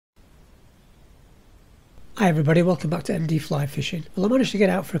Hi everybody, welcome back to MD Fly Fishing. Well, I managed to get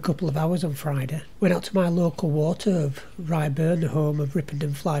out for a couple of hours on Friday. Went out to my local water of Ripponden, the home of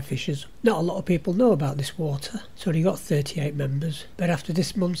Ripponden Fly Fishers. Not a lot of people know about this water. It's only got 38 members. But after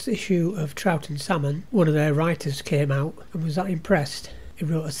this month's issue of Trout and Salmon, one of their writers came out and was that impressed. He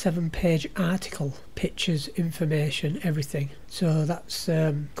wrote a 7-page article, pictures, information, everything. So that's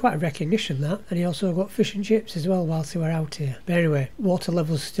quite a recognition, that. And he also got fish and chips as well whilst they were out here. But anyway, water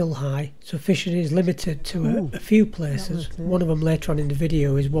level's still high, so fishing is limited to a few places. One of them later on in the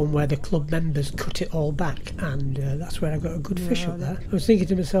video is one where the club members cut it all back, and that's where I got a good fish up there. I was thinking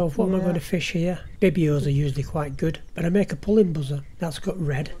to myself, what am I going to fish here? Bibios are usually quite good, but I make a pulling buzzer that's got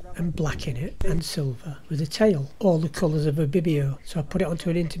red and black in it and silver with a tail, all the colours of a bibio. So I put it onto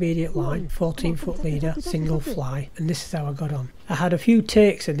an intermediate line, 14-foot leader, single fly, and this is how I got on. I had a few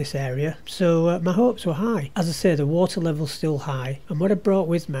takes in this area, so my hopes were high. As I say, the water level's still high, and what I brought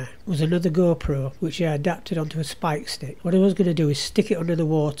with me was another GoPro, which I adapted onto a spike stick. What I was going to do is stick it under the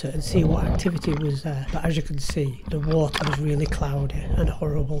water and see what activity was there, but as you can see, the water was really cloudy and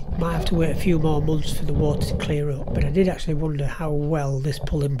horrible. Might have to wait a few more months for the water to clear up, but I did actually wonder how well this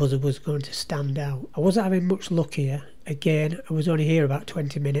pulling buzzer was going to stand out. I wasn't having much luck here. Again, I was only here about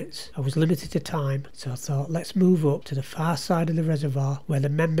 20 minutes. I was limited to time, so I thought let's move up to the far side of the reservoir where the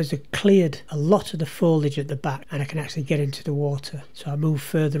members have cleared a lot of the foliage at the back and I can actually get into the water. So I moved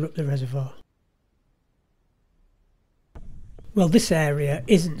further up the reservoir. Well, this area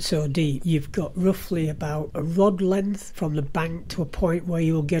isn't so deep. You've got roughly about a rod length from the bank to a point where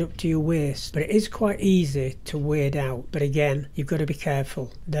you will get up to your waist, but it is quite easy to wade out. But again, you've got to be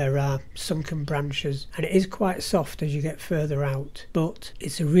careful. There are sunken branches and it is quite soft as you get further out, but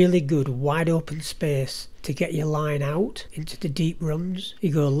it's a really good wide open space to get your line out into the deep runs.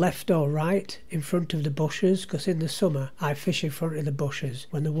 You go left or right in front of the bushes, because in the summer I fish in front of the bushes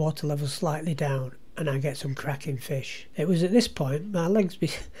when the water level's slightly down, and I get some cracking fish. It was at this point my legs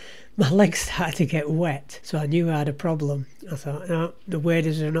started to get wet, so I knew I had a problem. I thought, no, the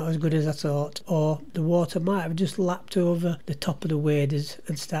waders are not as good as I thought, or the water might have just lapped over the top of the waders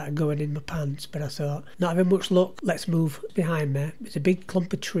and started going in my pants. But I thought, not having much luck, let's move behind me. It's a big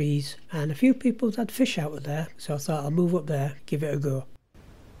clump of trees and a few people had fish out of there, so I thought I'll move up there, give it a go.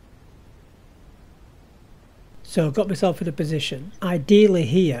 So I got myself in a position. Ideally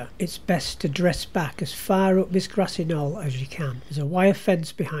here, it's best to dress back as far up this grassy knoll as you can. There's a wire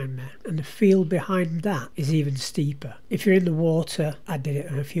fence behind me, and the field behind that is even steeper. If you're in the water, I did it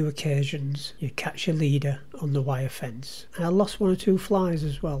on a few occasions, you catch your leader on the wire fence. And I lost 1 or 2 flies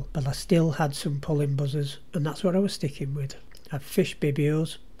as well, but I still had some pulling buzzers, and that's what I was sticking with. I've fished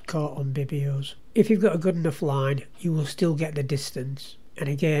bibios, caught on bibios. If you've got a good enough line, you will still get the distance. And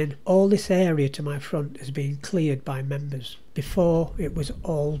again, all this area to my front has been cleared by members. Before, it was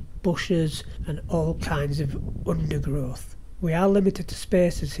all bushes and all kinds of undergrowth. We are limited to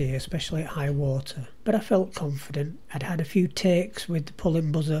spaces here, especially at high water, but I felt confident. I'd had a few takes with the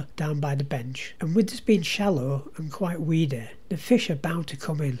pulling buzzer down by the bench, and with this being shallow and quite weedy, the fish are bound to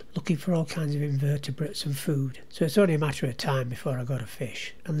come in looking for all kinds of invertebrates and food. So it's only a matter of time before I got a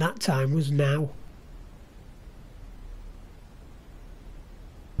fish, and that time was now.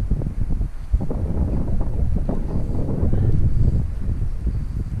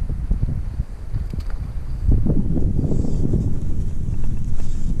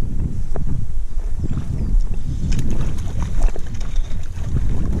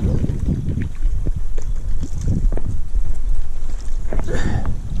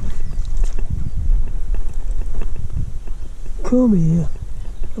 Come here.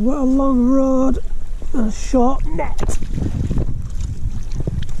 I've got a long rod and a short net.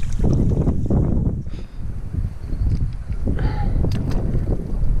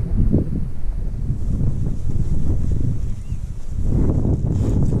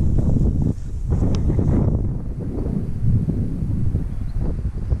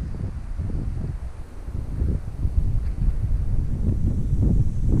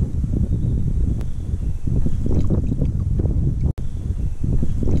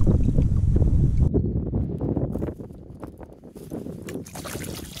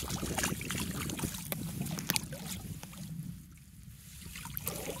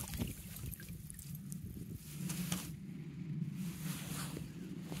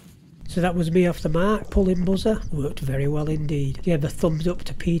 So that was me off the mark, pulling buzzer, worked very well indeed. Gave a thumbs up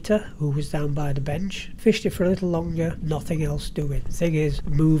to Peter, who was down by the bench. Fished it for a little longer, nothing else doing. Thing is,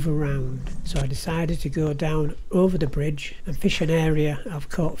 move around. So I decided to go down over the bridge and fish an area I've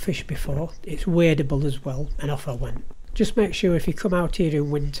caught fish before. It's wadable as well, and off I went. Just make sure if you come out here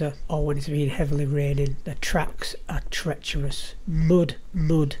in winter or when it's been heavily raining, the tracks are treacherous. Mud,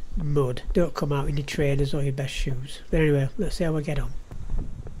 mud, mud. Don't come out in your trainers or your best shoes. But anyway, let's see how we get on.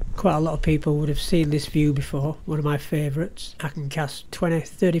 Quite a lot of people would have seen this view before, one of my favourites. I can cast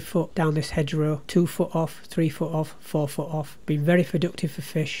 20-30 foot down this hedgerow, 2 foot off, 3 foot off, 4 foot off. Been very productive for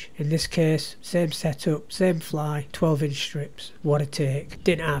fish. In this case, same setup, same fly, 12-inch strips. What a take.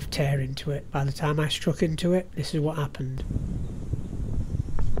 Didn't have tear into it. By the time I struck into it, this is what happened.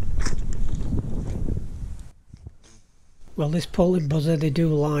 Well, this pulling buzzer they do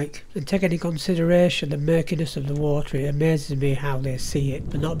like, and take into consideration the murkiness of the water, it amazes me how they see it.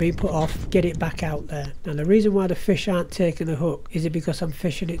 But not being put off, get it back out there. Now the reason why the fish aren't taking the hook is it because I'm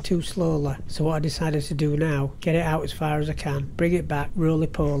fishing it too slowly. So what I decided to do now, get it out as far as I can, bring it back,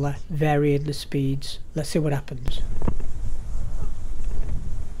 roly-poly, varying the speeds. Let's see what happens.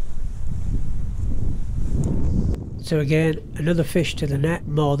 So again, another fish to the net,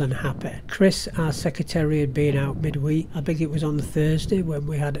 more than happy. Chris, our secretary, had been out midweek. I think it was on the Thursday when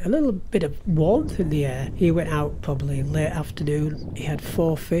we had a little bit of warmth in the air. He went out probably late afternoon. He had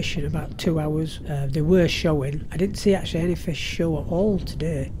 4 fish in about 2 hours. They were showing. I didn't see actually any fish show at all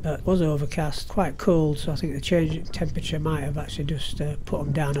today, but it was overcast, quite cold, so I think the change in temperature might have actually just put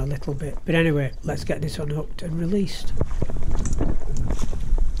them down a little bit. But anyway, let's get this unhooked and released.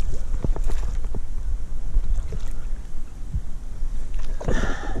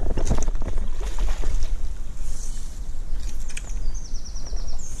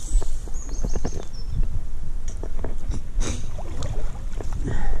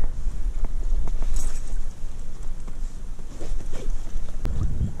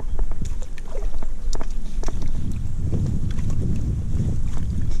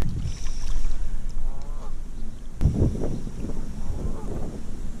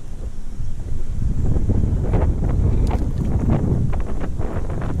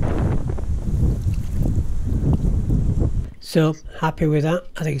 So, happy with that.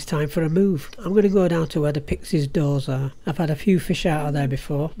 I think it's time for a move. I'm going to go down to where the Pixies doors are. I've had a few fish out of there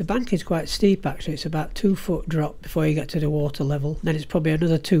before. The bank is quite steep actually. It's about 2 foot drop before you get to the water level. Then it's probably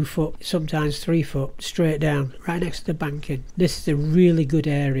another 2 foot, sometimes 3 foot, straight down, right next to the banking. This is a really good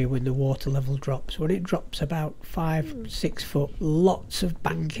area when the water level drops. When it drops about 5-6 foot, lots of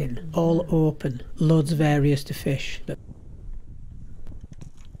banking, all open, loads of areas to fish.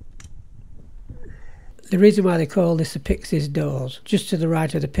 The reason why they call this the Pixies doors, just to the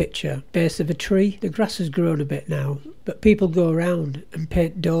right of the picture, base of a tree. The grass has grown a bit now, but people go around and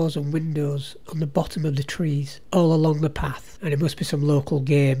paint doors and windows on the bottom of the trees, all along the path. And it must be some local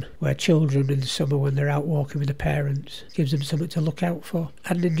game where children in the summer, when they're out walking with their parents, gives them something to look out for.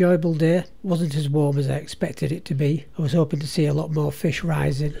 Had an enjoyable day. Wasn't as warm as I expected it to be. I was hoping to see a lot more fish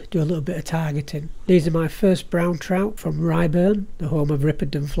rising, do a little bit of targeting. These are my first brown trout from Ripponden, the home of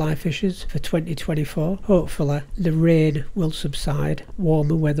Ripponden Fly Fishers, for 2024. Hopefully the rain will subside,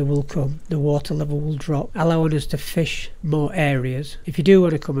 warmer weather will come, the water level will drop, allowing us to fish more areas. If you do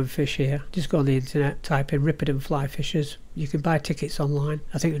want to come and fish here, just go on the internet, type in Ripponden Fly Fishers. You can buy tickets online.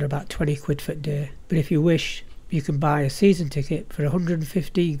 I think they're about 20 quid for a day. But if you wish, you can buy a season ticket for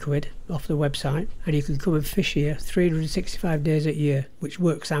 115 quid off the website, and you can come and fish here 365 days a year, which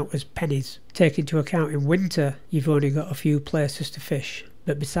works out as pennies. Take into account in winter, you've only got a few places to fish.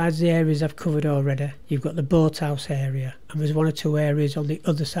 But besides the areas I've covered already, you've got the boathouse area, and there's 1 or 2 areas on the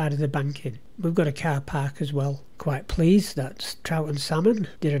other side of the banking. We've got a car park as well. Quite pleased that Trout Salmon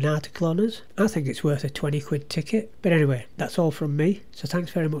did an article on us. I think it's worth a 20 quid ticket. But anyway, that's all from me. So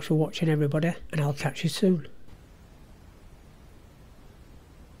thanks very much for watching everybody, and I'll catch you soon.